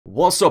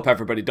What's up,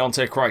 everybody?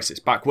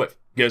 DanteCrysis back with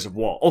Gears of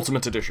War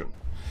Ultimate Edition.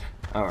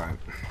 Alright.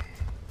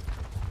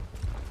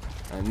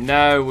 And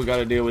now we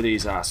gotta deal with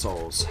these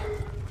assholes.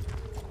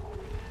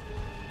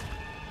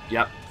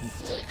 Yep.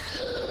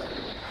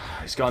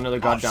 He's got another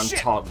goddamn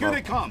talk. Here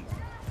they come.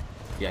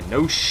 Yeah,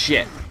 no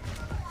shit.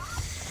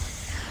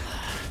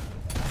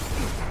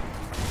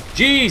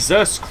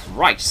 Jesus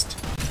Christ.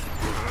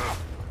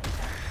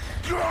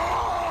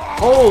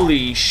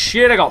 Holy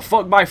shit, I got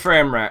fucked by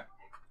frame rate.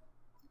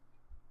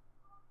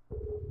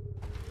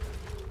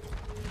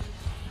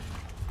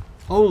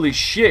 Holy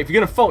shit, if you're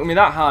gonna fuck me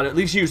that hard, at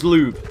least use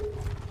lube.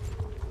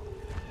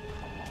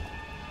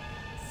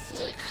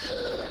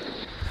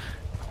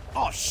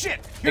 Oh shit!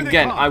 Here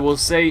Again, I will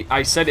say,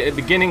 I said it at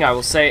the beginning, I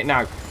will say it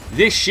now.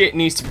 This shit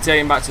needs to be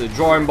taken back to the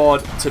drawing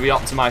board to be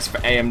optimized for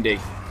AMD.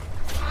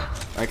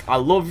 Like, I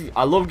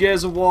love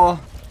Gears of War,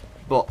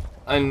 but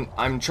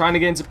I'm trying to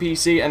get into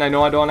PC, and I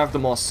know I don't have the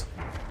most,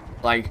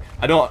 like,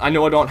 I know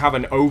I don't have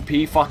an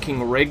OP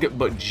fucking rig,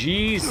 but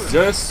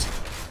Jesus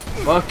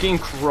fucking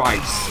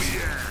Christ.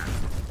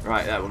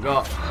 Right, there we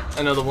go.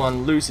 Another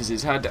one loses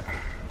his head.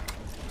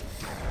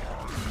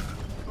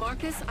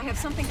 Marcus, I have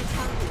something to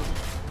tell you.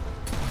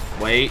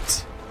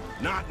 Wait.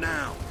 Not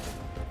now.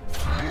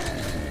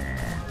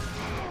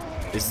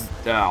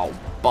 Oh,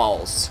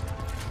 balls.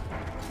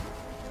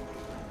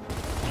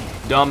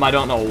 Dumb, I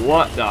don't know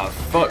what the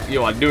fuck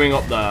you are doing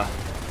up there.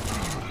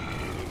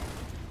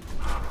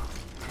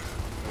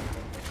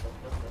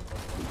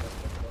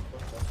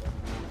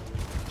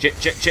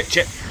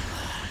 Chit.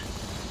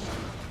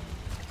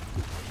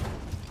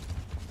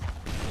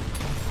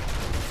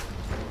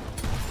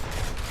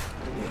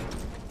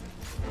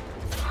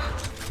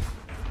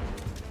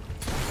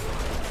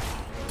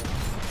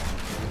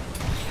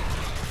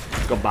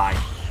 Goodbye,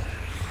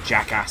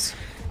 jackass.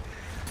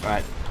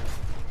 Right.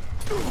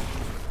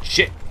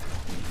 Shit.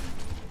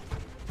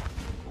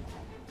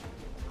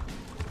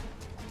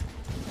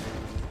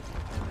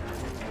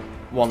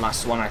 One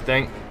last one, I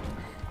think.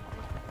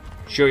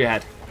 Show your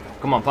head.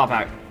 Come on, pop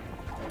out.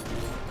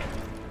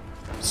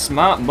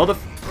 Smart mother...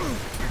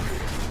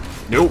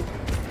 Nope.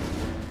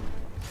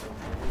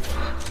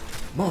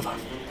 Mother...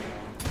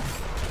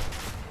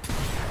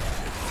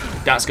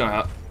 That's gonna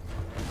hurt.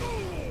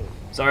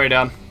 Sorry,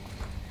 Dan.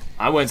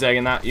 I wasn't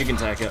taking that. You can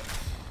take it.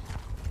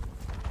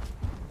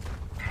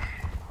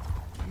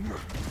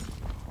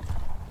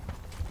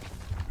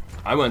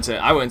 I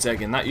wasn't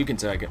taking that. You can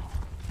take it.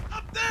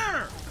 Up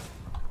there!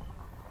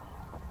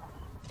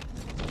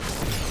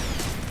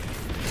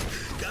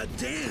 God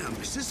damn!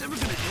 Is this ever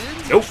gonna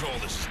end? Nope. Control,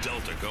 this is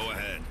Delta. Go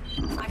ahead.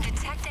 I'm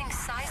detecting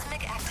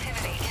seismic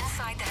activity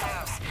inside the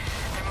house.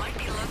 There might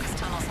be locust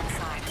tunnels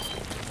inside.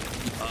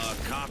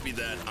 Copy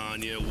that,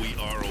 Anya. We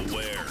are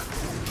aware.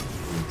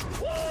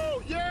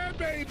 Woo! Yeah,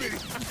 baby!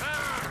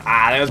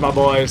 Ah, there's my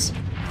boys.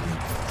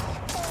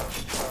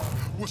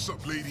 What's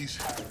up, ladies?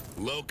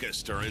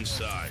 Locusts are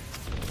inside.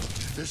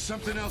 There's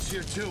something else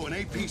here too, an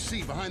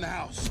APC behind the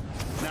house.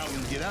 Now we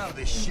can get out of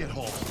this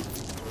shithole.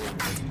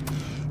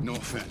 No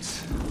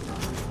offense.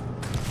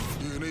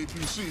 Yeah, an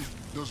APC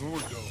doesn't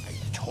work though. I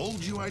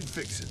told you I'd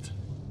fix it.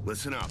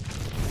 Listen up.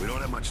 We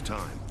don't have much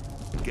time.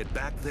 Get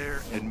back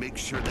there and make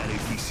sure that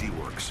APC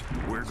works.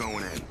 We're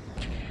going in.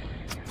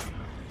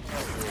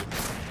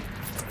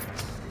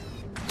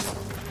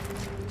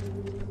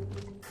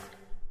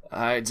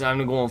 Alright, time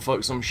to go and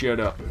fuck some shit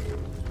up.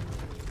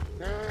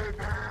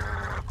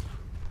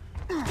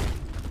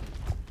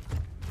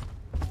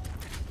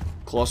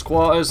 Close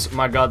quarters.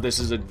 My God, this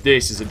is a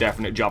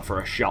definite job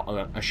for a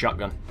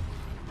shotgun.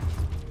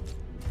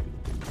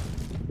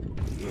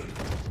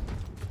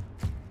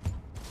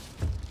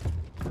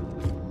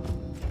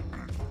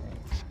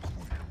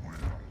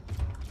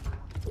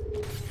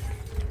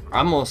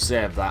 I'm gonna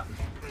save that.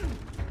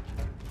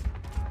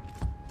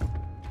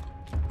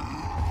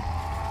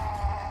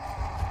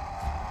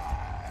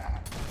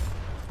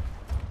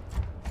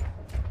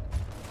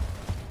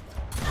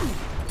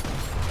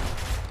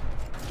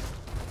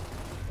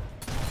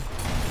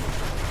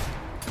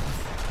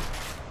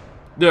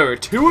 There are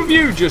two of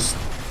you just...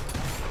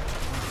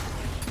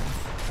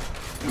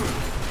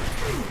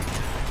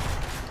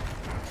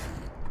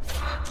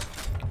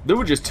 There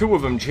were just two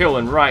of them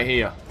chilling right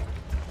here.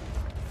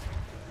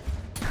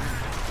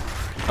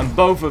 And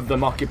both of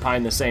them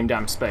occupying the same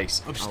damn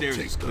space. Upstairs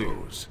is clear.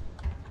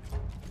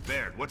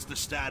 Baird, what's the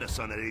status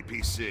on that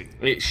APC?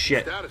 It's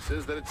shit. Status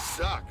is that it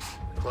sucks.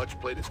 The clutch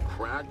plate is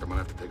cracked. I'm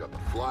gonna have to take out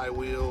the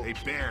flywheel. Hey,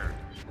 Baird.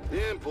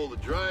 And pull the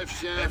drive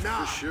shaft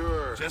for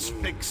sure. Just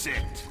fix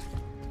it.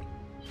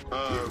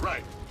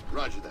 Right.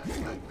 Roger that.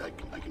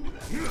 I can do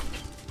that.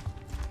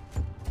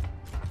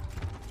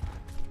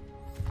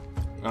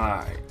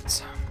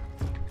 Alright.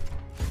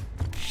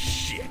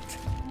 Shit.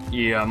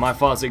 Yeah, my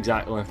thoughts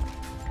exactly.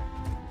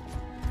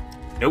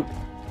 Nope.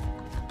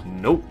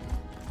 Nope.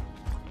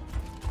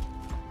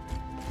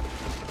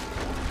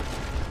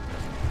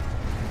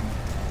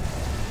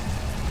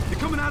 They're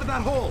coming out of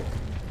that hole.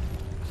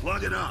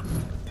 Plug it up.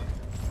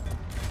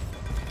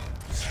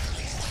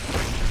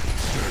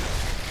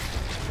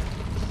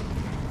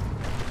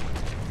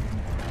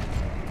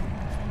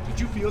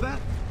 you feel that?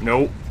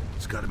 Nope.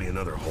 It's got to be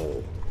another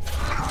hole.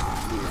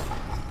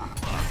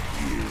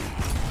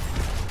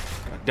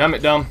 God damn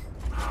it, dumb.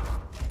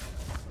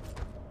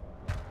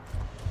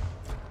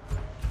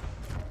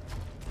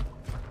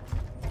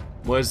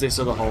 Where's this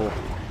other hole?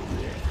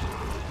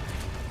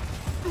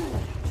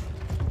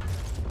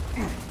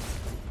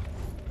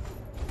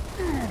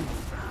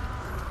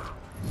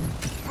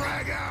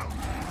 Frag out.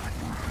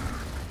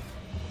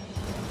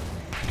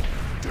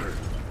 Dirt.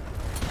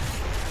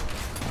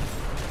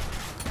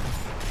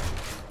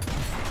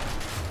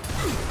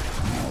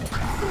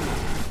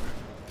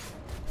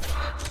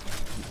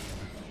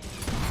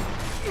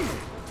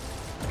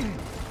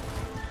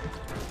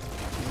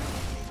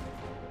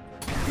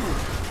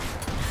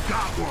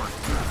 Got one.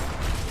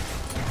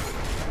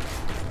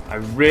 I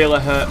really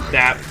hurt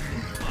that.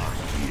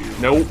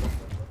 Nope.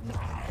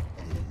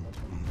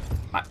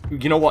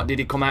 You know what? Did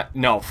he come out?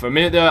 No. For a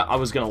minute there, I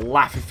was going to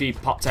laugh if he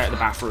popped out of the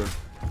bathroom.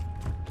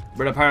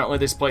 But apparently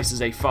this place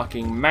is a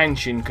fucking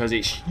mansion because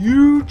it's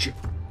huge.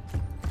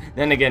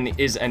 Then again, it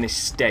is an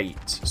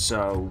estate,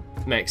 so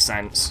makes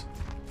sense.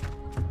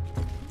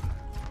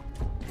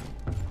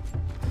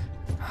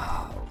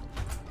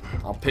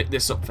 I'll pick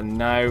this up for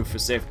now for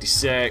safety's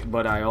sake,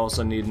 but I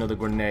also need another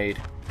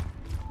grenade.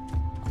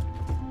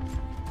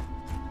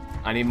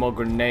 I need more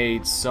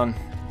grenades, son.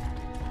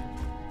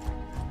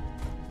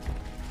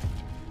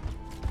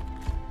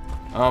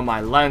 Oh,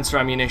 my Lancer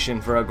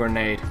ammunition for a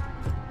grenade.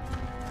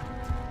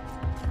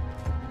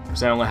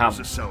 Because I only have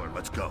There's a cellar.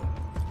 Let's go.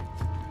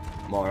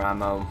 more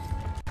ammo.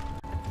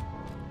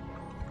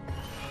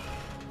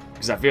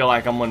 Because I feel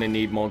like I'm going to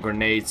need more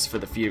grenades for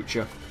the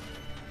future.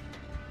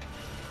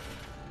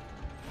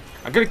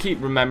 I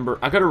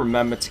gotta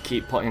remember to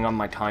keep putting on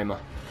my timer.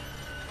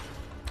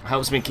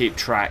 Helps me keep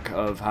track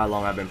of how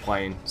long I've been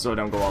playing, so I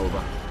don't go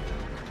over.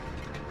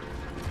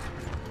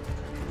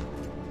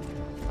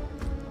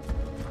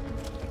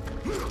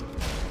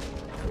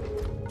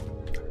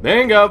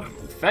 Bingo!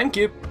 Thank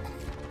you.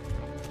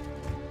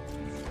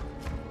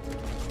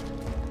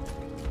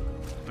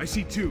 I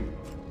see two.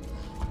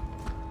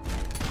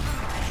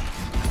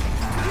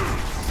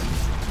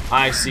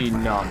 I see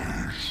none.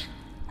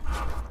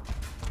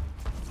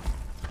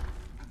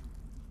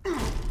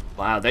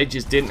 Wow, they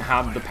just didn't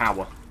have the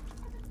power.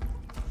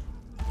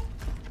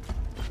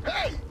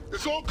 Hey,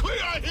 it's all clear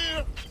out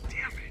here.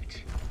 Damn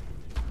it.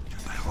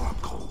 Turn the hell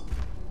up, Cole.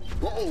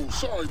 Uh-oh,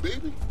 sorry,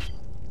 baby.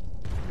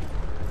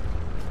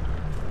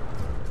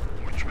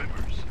 More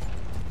tremors.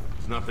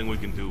 There's nothing we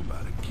can do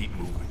about it. Keep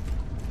moving.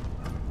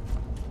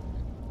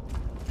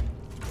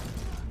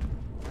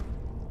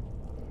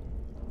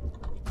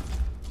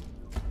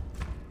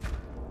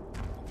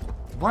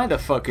 Why the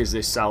fuck is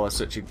this cellar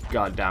such a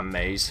goddamn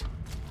maze?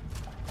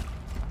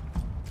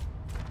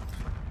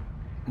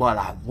 Well,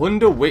 I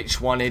wonder which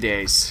one it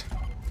is.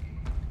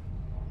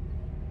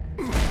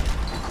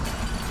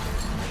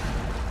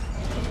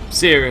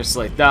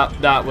 Seriously,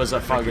 that was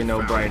a fucking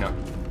no-brainer.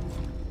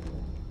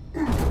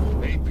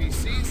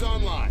 APC's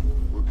online.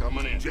 We're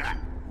coming in. Jack,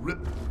 rip.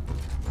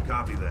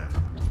 Copy that.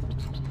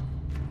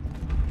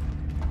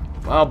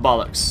 Well,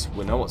 bollocks.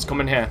 We know what's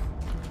coming here.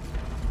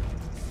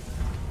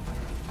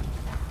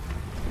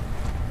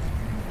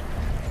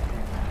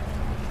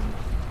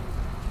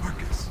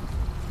 Marcus.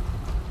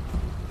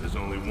 There's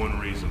only one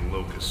reason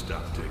Locust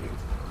stopped digging.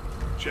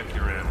 Check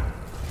your ammo.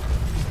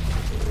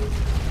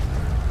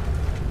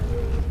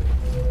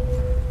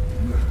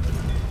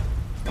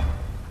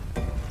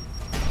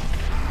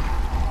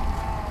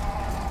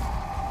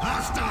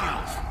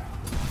 Hostiles!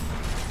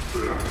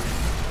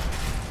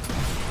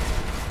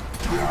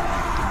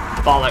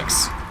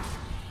 Bollocks.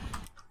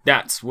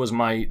 That was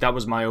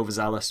my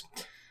overzealous.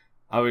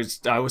 I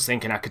was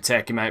thinking I could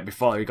take him out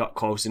before he got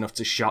close enough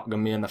to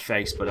shotgun me in the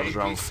face, but I was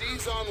wrong.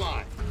 APC's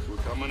online. We're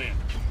coming in.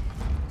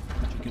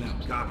 Check it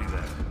out. Copy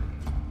that.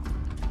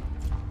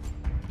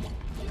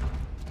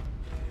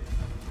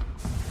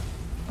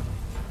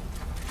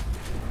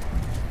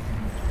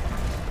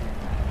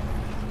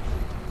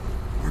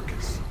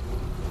 Marcus.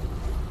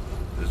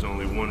 There's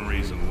only one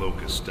reason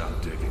Locust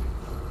stopped digging.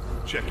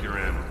 Check your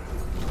ammo.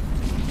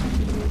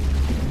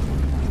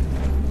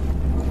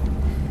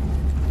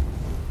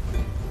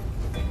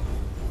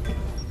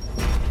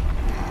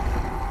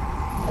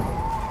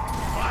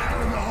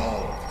 Fire in the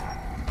hole!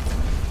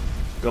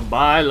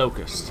 Goodbye,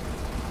 Locust.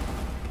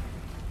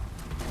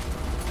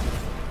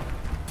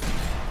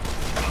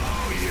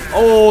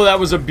 Oh, that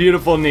was a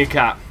beautiful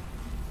kneecap.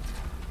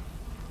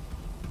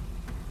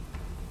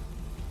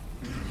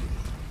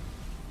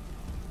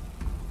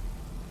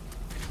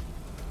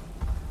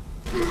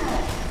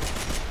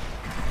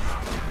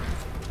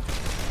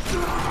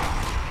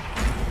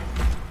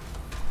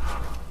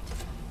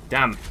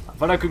 Damn, I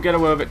thought I could get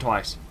away with it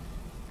twice.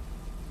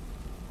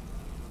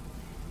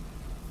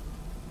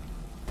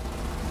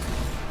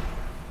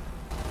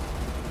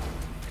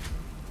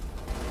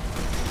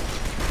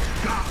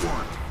 Got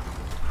one!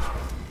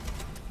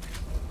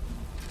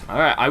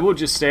 Alright, I will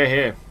just stay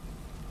here.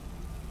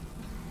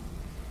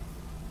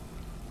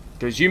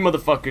 Because you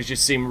motherfuckers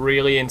just seem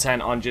really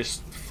intent on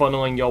just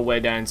funneling your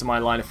way down into my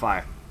line of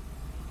fire.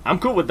 I'm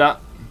cool with that.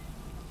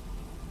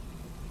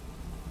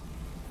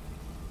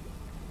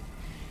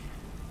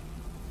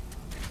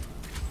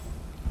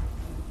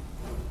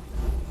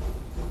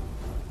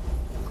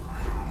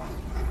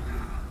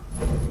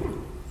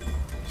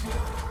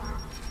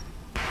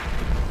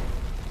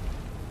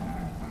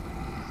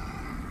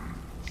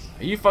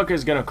 Are you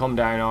fuckers gonna come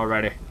down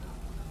already?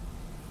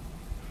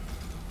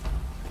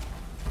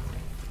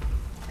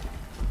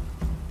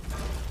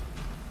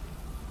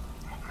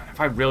 Have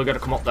I really gotta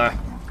come up there?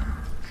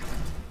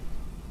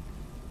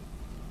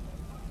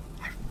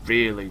 I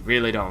really,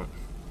 really don't.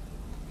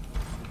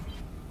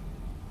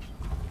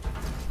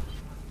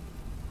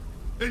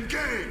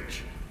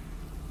 Engage!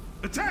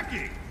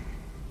 Attacking!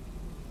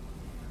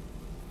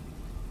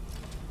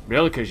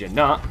 Really, because you're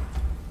not.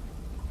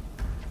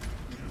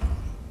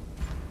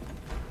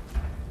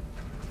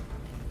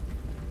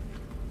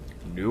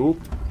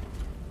 Nope.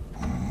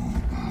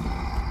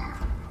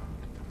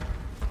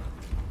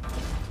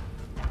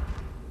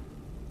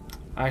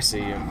 I see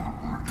you.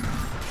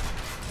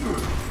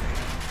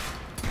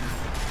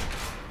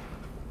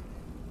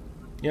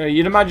 You know,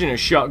 you'd imagine a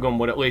shotgun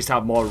would at least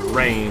have more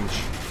range.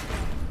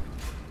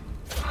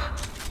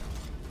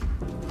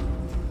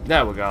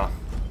 There we go.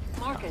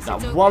 Marcus, That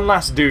it's okay. one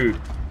last dude.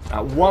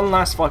 That one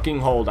last fucking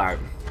holdout.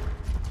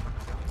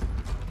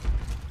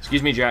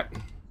 Excuse me, Jack.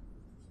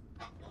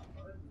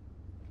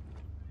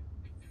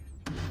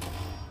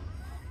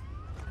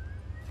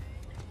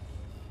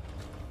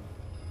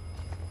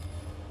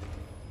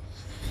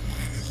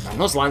 Man,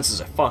 those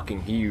lances are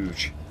fucking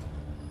huge.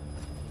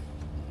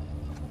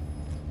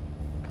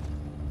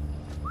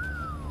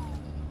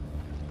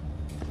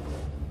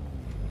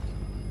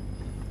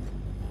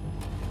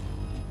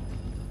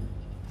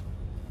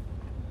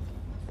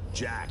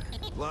 Jack,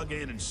 plug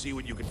in and see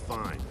what you can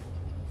find.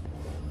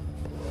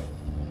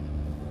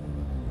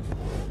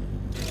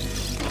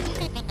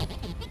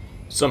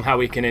 Somehow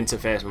we can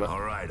interface with it.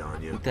 All right,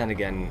 Anya. But then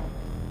again,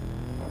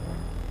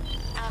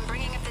 I'm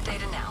bringing up the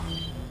data now.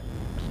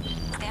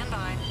 Stand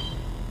by.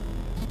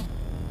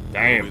 What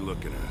are we damn.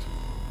 looking at?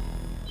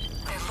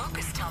 They're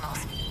locust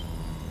tunnels.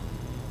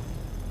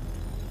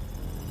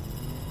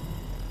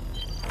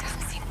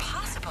 Doesn't seem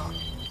possible.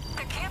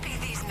 There can't be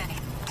these many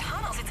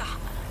tunnels. It's a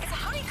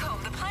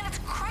honeycomb. The planet's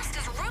crust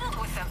is riddled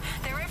with them.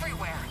 They're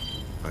everywhere.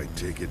 I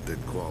take it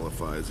that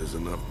qualifies as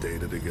enough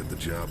data to get the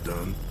job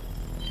done?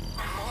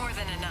 More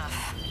than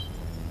enough.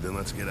 Then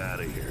let's get out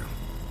of here.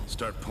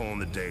 Start pulling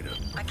the data.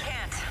 I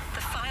can't.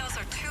 The files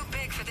are too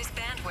big for this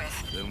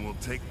bandwidth. Then we'll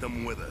take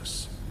them with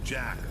us.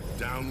 Jack,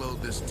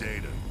 download this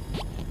data.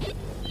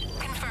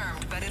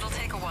 Confirmed, but it'll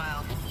take a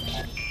while.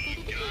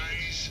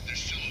 Guys, there's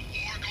still a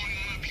war going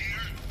on up here.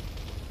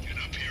 Get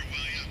up here, will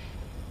ya?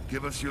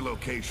 Give us your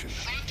location.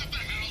 Front of the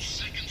house,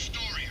 second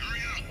story.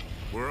 Hurry up.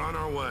 We're on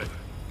our way.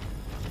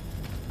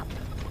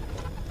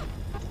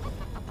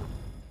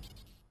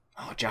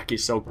 Oh, Jack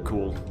is so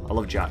cool. I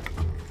love Jack.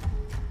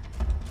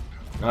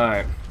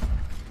 Alright.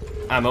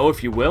 Ammo,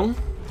 if you will.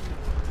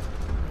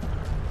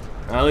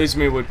 That leaves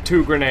me with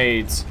 2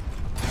 grenades.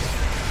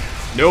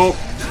 Nope.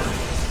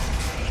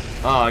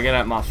 Oh, get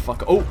out my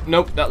fucker. Oh,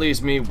 nope. That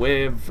leaves me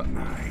with...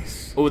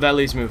 Nice. Oh, that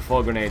leaves me with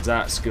 4 grenades.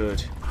 That's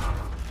good.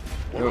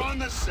 We're on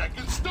the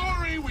second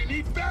story. We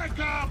need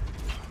backup.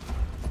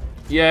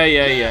 Yeah.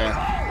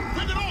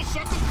 Bring it on,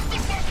 sucker.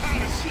 This my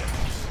kind of shit.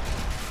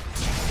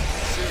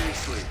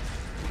 Seriously.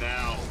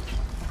 Now.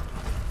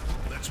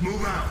 Let's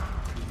move out.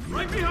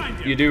 Right behind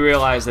you! You do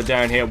realise they're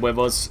down here with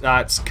us.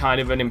 That's kind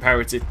of an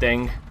imperative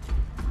thing.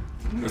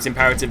 It's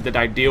imperative that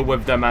I deal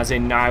with them as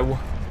in now.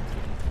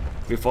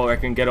 Before I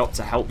can get up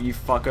to help you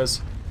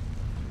fuckers.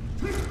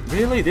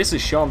 Really? This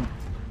is Sean.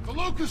 The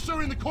locusts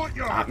are in the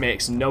courtyard. That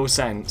makes no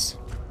sense.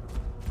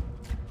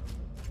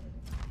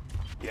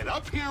 Get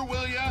up here,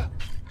 will ya?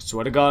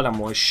 Swear to God, I'm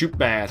gonna shoot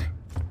bad.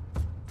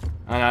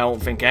 And I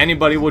don't think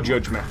anybody will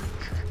judge me.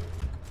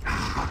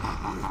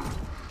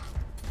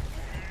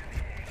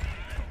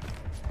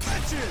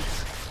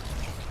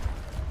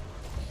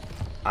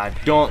 I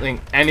don't think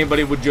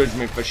anybody would judge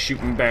me for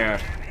shooting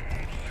bad.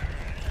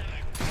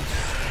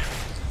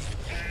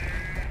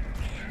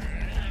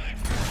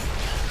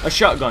 A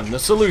shotgun, the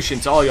solution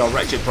to all your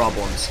wretched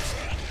problems.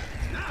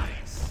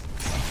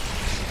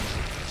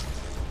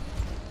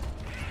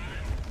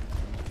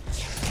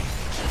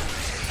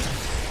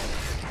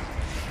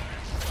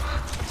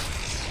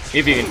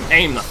 If you can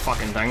aim the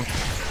fucking thing.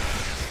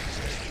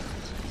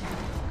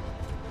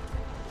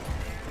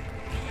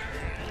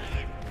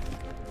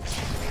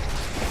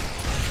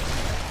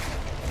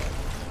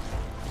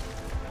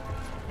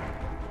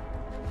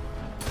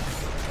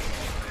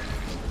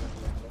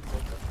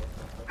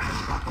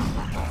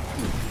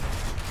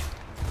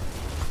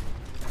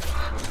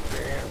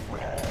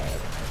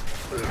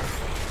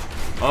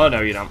 Oh,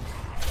 no, you don't.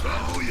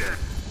 Oh, yeah.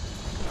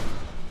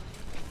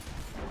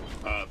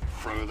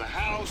 Front of the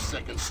house,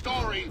 second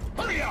story.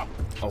 Hurry up.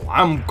 Oh,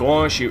 I'm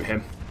gonna shoot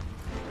him.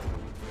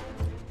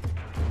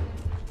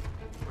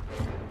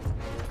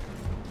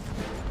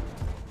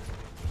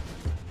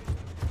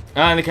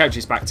 And the couch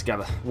is back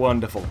together.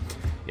 Wonderful.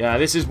 Yeah,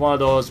 this is one of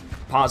those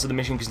parts of the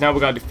mission, because now we're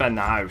going to defend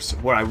the house,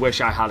 where I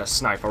wish I had a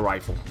sniper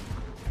rifle.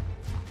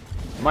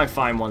 I might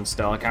find one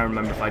still, I can't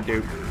remember if I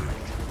do.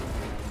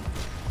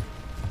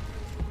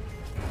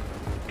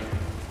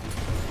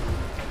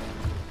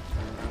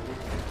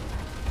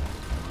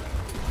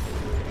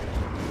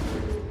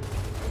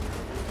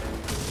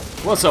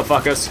 What's up,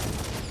 fuckers?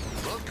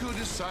 Look who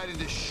decided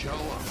to show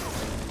up.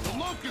 The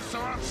locusts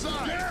are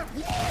outside. Yeah,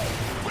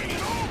 whoa! Bring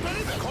it on,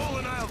 baby! Cole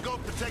and I'll go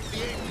protect the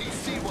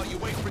APC while you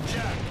wait for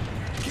Jack.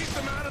 Keep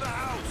them out of the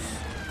house.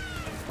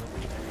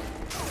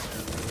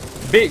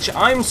 Bitch,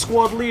 I'm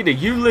squad leader.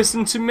 You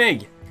listen to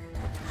me.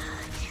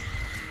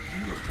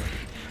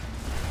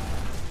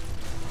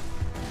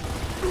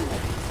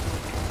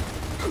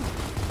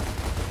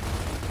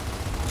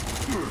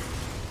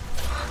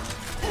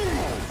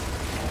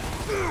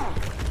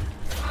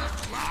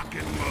 Lock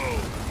and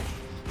move.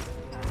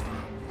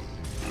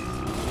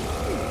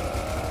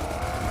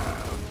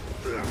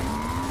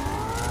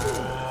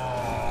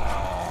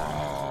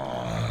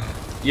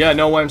 Yeah,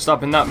 no way I'm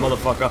stopping that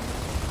motherfucker.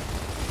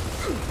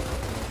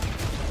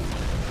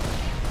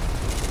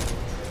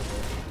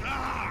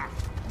 Ah,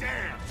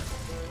 damn.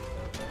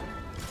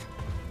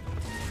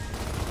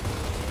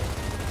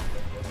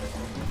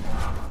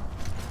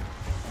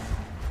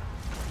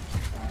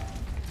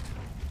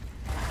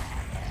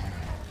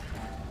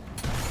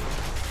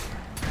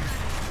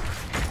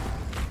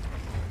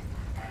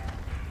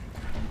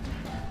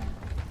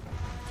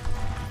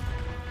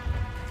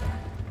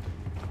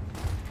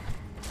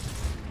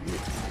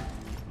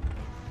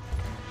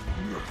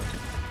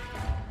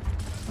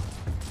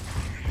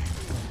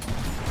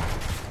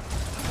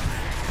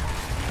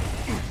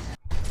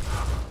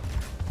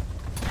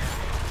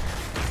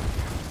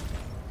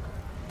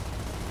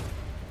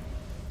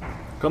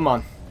 Come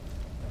on.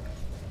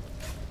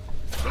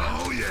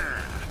 Oh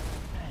yeah.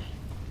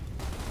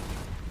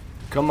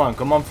 Come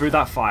on through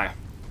that fire.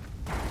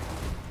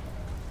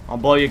 I'll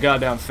blow your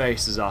goddamn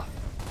faces off.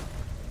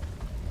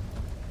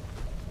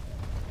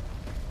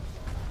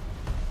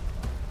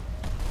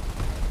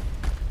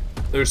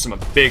 There's some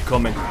big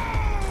coming.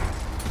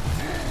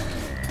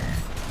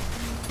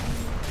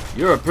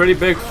 You're a pretty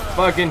big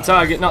fucking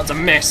target not to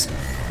miss.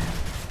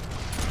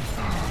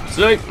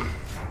 See?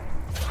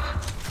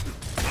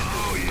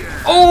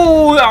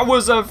 Oh, that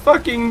was a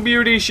fucking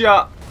beauty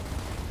shot.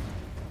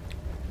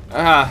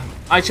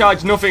 I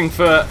charge nothing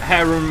for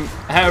hair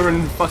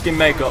and fucking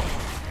makeup,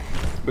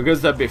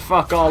 because there'd be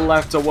fuck all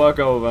left to work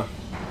over.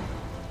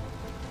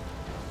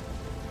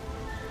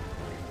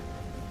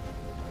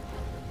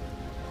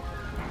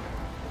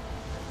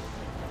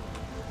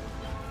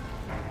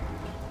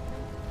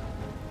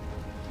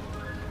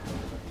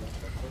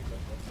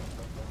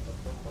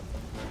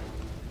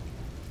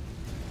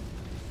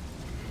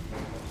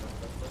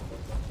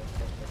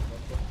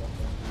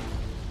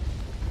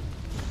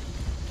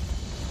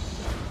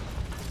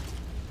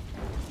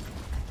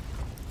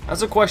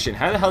 That's a question.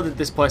 How the hell did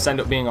this place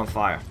end up being on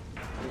fire?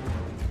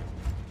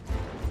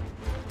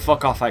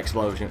 Fuck off,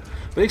 explosion.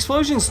 But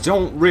explosions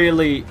don't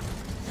really...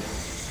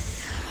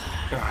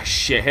 Oh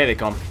shit, here they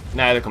come.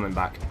 Now they're coming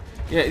back.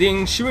 Yeah, the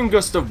ensuing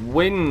gust of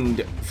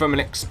wind from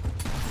an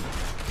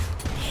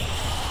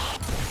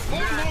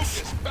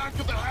Back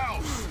to the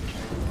house.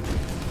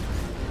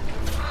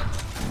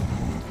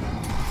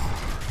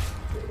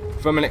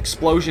 from an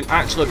explosion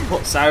actually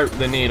puts out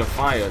the need of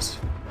fires.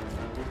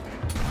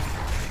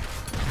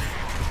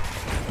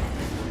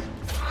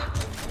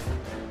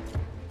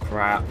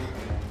 Crap.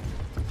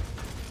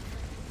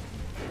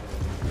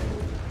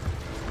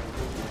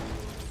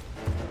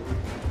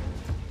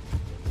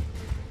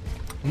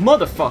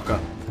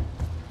 Motherfucker!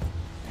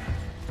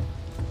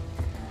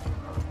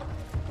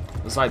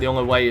 Looks like the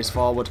only way is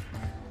forward.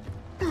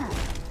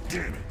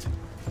 Damn it.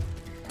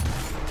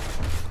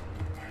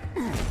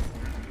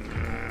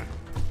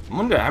 I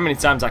wonder how many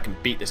times I can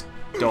beat this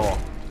door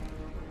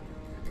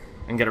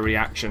and get a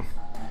reaction.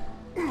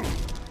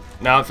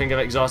 Now I think I've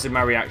exhausted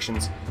my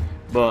reactions.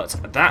 But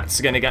that's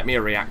gonna get me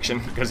a reaction,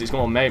 because it's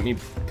gonna make me,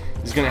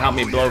 it's gonna help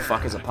me blow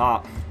fuckers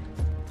apart.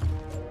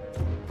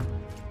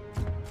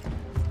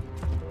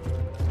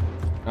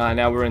 Alright,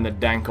 now we're in the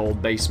dank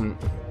old basement.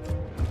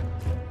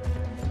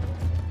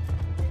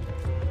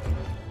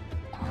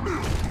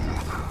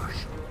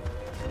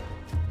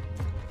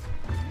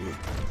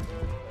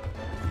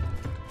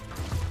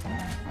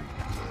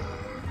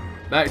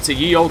 Back to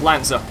ye old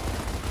Lancer.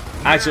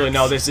 Actually,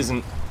 no, this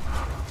isn't.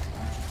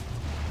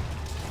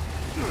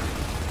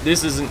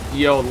 This isn't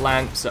ye old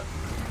Lancer.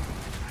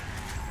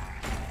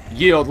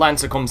 Ye old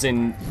Lancer comes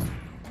in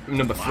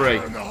number 3.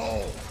 Fire in the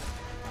hole.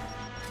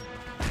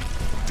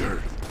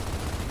 Dirt.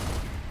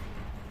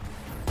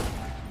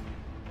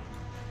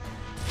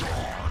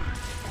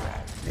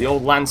 The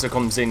old Lancer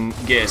comes in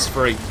Gears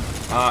 3.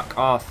 Fuck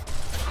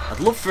off. I'd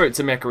love for it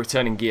to make a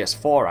return in Gears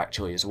 4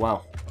 actually as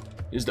well.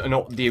 Is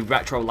the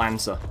retro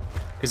Lancer.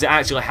 Because it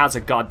actually has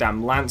a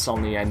goddamn lance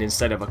on the end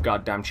instead of a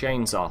goddamn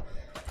chainsaw.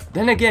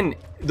 Then again,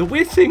 the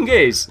weird thing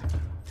is,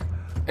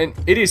 and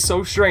it is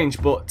so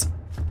strange, but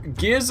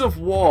Gears of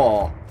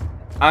War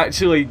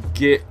actually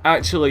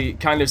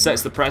kind of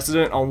sets the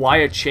precedent on why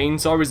a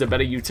chainsaw is a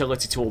better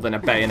utility tool than a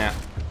bayonet.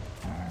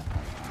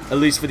 At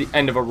least for the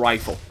end of a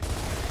rifle.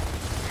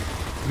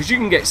 Because you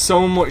can get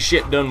so much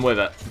shit done with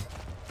it.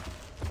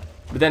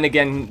 But then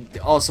again,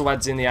 it also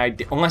adds in the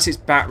idea, unless it's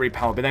battery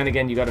powered, but then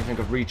again you gotta think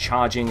of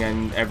recharging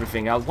and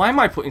everything else. Why am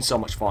I putting so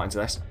much thought into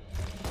this?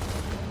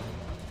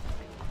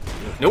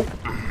 Nope.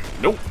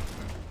 Nope.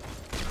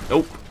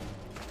 Nope.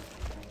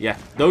 Yeah,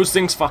 those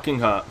things fucking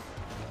hurt.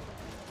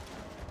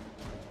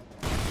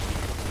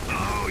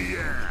 Oh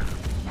yeah.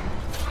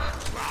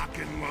 Rock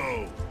and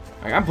roll.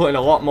 Like, I'm putting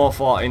a lot more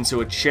thought into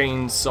a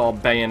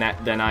chainsaw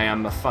bayonet than I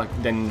am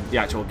than the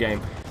actual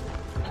game.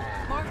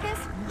 Marcus,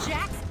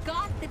 Jack's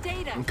got the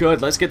data.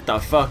 Good, let's get the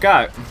fuck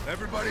out.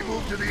 Everybody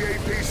move to the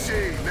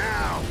APC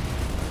now.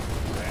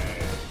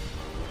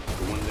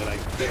 The one that I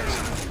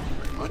fixed.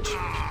 Pretty much.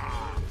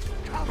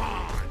 Come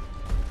on.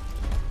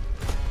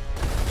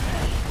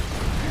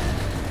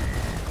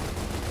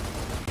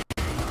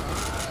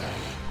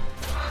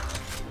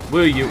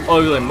 Will you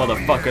ugly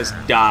motherfuckers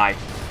die?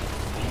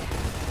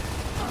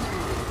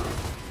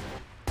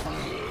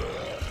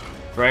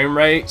 Frame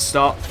rate,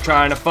 stop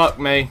trying to fuck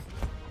me.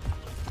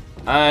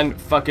 And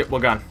fuck it,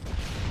 we're gone.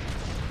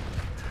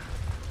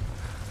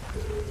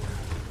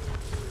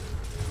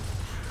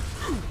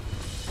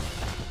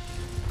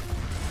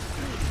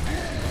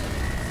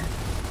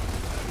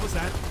 What's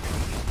that?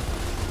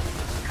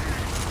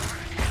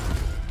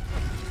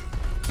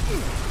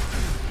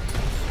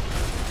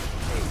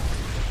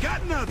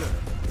 Got another.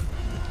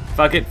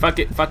 Fuck it, fuck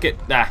it, fuck it.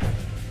 Ah.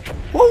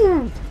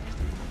 Woo!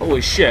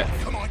 Holy shit.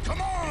 Come on, come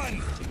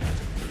on!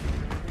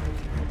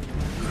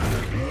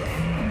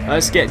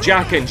 Let's get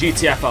Jack and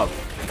GTF up.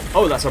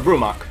 Oh, that's a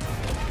Brumark. Go!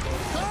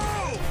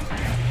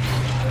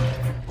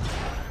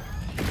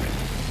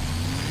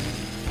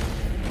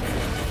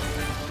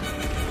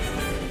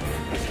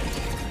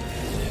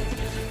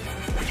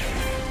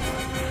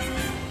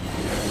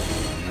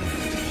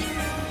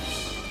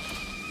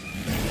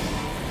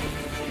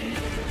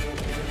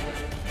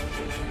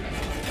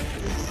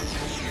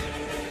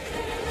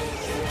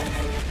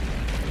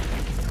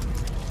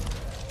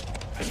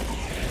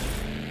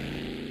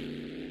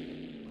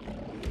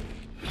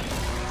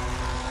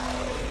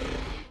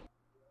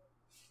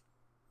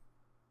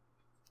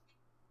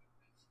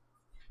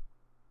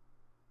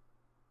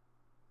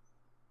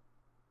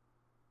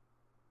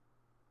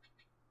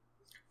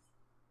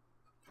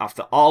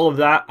 After all of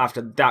that,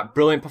 after that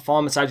brilliant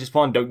performance I just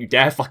put on, don't you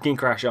dare fucking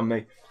crash on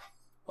me.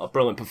 A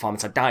brilliant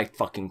performance. I died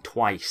fucking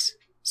twice.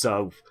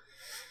 So,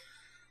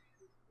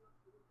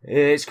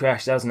 it's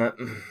crashed, hasn't it?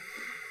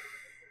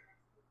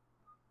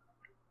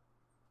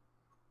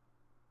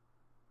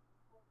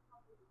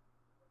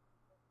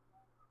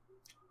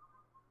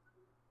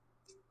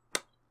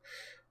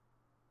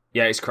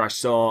 Yeah, it's crashed.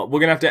 So, we're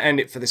going to have to end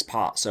it for this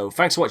part. So,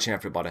 thanks for watching,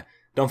 everybody.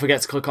 Don't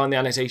forget to click on the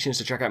annotations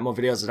to check out more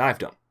videos that I've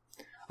done.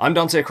 I'm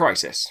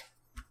DanteCrysis.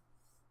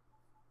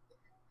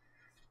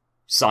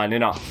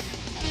 Signing off.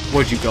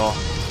 Where'd you go?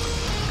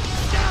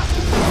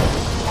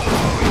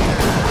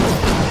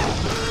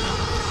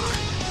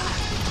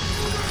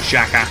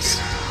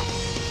 Jackass.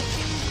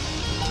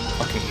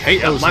 Fucking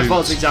hate those my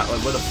fault exactly.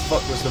 Where the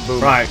fuck was the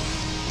boom? Right.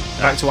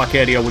 Back to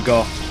Arcadia we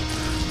go.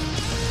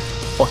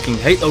 Fucking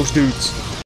hate those dudes.